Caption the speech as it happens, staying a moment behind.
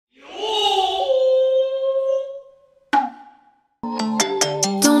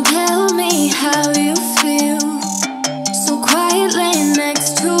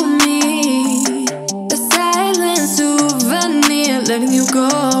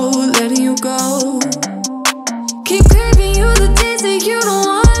letting you go. Keep craving you the days that you don't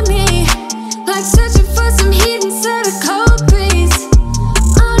want me, like searching for some heat inside a cold breeze.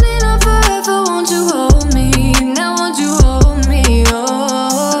 On and on forever, won't you hold me? Now won't you hold me,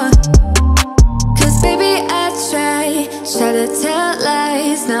 oh? Cause baby I try to tell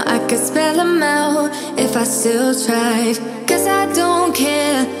lies. Now I could spell them out if I still tried. Cause I don't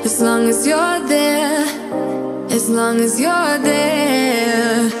care as long as you're there, as long as you're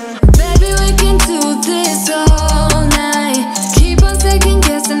there. Baby, we can do this all night. Keep on second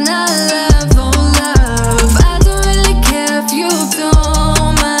guessing our love, oh love. I don't really care if you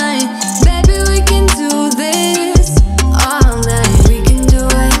don't mind. Baby, we can do this all night. We can do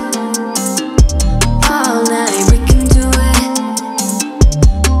it all night. We can do it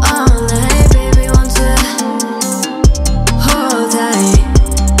all night. Baby, won't you hold tight,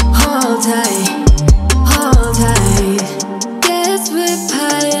 hold tight, hold tight. Guess we're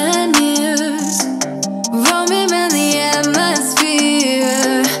pioneers, roaming around the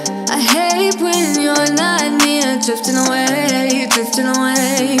atmosphere. I hate when you're not near, drifting away, drifting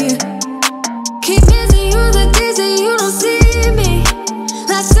away. Keep missing you the days that you don't see me,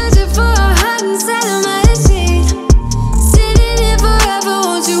 like searching for a heart inside of my sheet. Sitting here forever,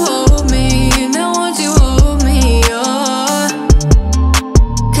 won't you hold me? Now won't you hold me, oh?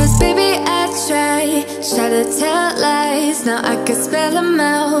 Cause baby I try to tell lies. Now I could spell them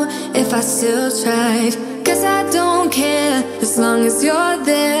out if I still tried. Cause I don't care as long as you're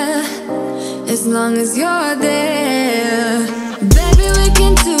there, as long as you're there. Baby, we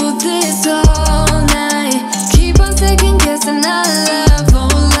can do this all night. Keep on second guessing our love, oh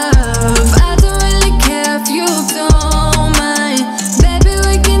love. I don't really care if you don't mind. Baby,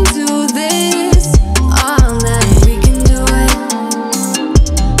 we can do this all night. We can do it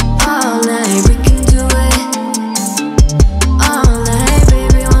all night. We can do it all night.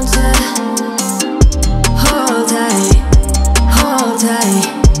 Baby, won't you hold tight, hold tight,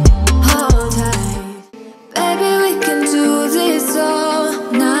 hold tight. Baby, we can do this all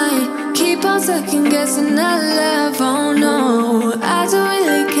night. Keep on second guessing our love, oh no. I don't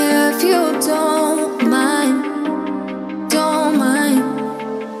really care if you don't mind, don't mind.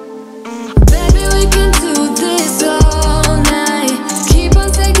 Baby, we can do this all night. Keep on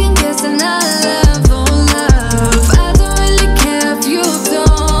second guessing our love, oh love. I don't really care if you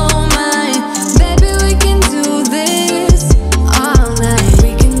don't mind. Baby, we can do this all night. We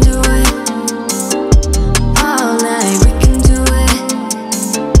can do it all night. We can do it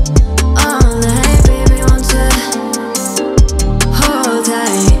all night. Baby, won't you hold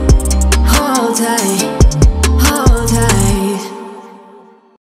tight, hold tight, hold tight.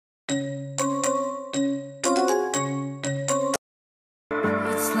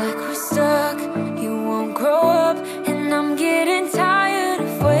 It's like we're stuck, you won't grow up, and I'm getting tired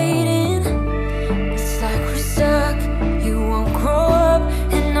of waiting. It's like we're stuck, you won't grow up,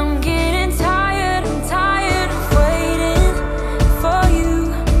 and I'm getting tired, I'm tired of waiting for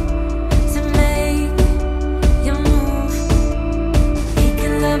you to make your move. He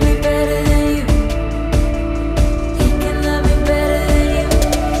can love me better than you, he can love me better than you.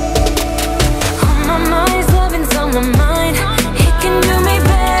 On my mind's loving's on my mind. He can do me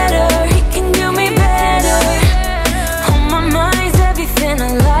better, he can do me better. On my mind's everything I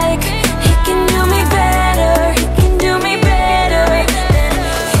like. He can do me better, he can do me better than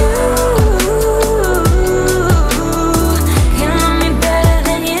you. Can love me better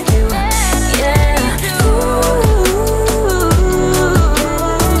than you do, yeah.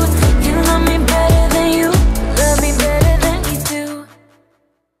 Can love me better than you, love me better than you do.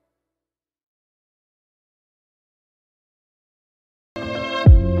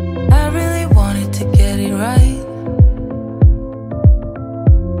 I really wanted to get it right,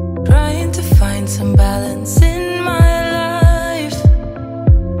 trying to find some balance in my life,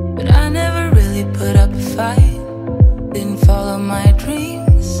 but I never really put up a fight, didn't follow my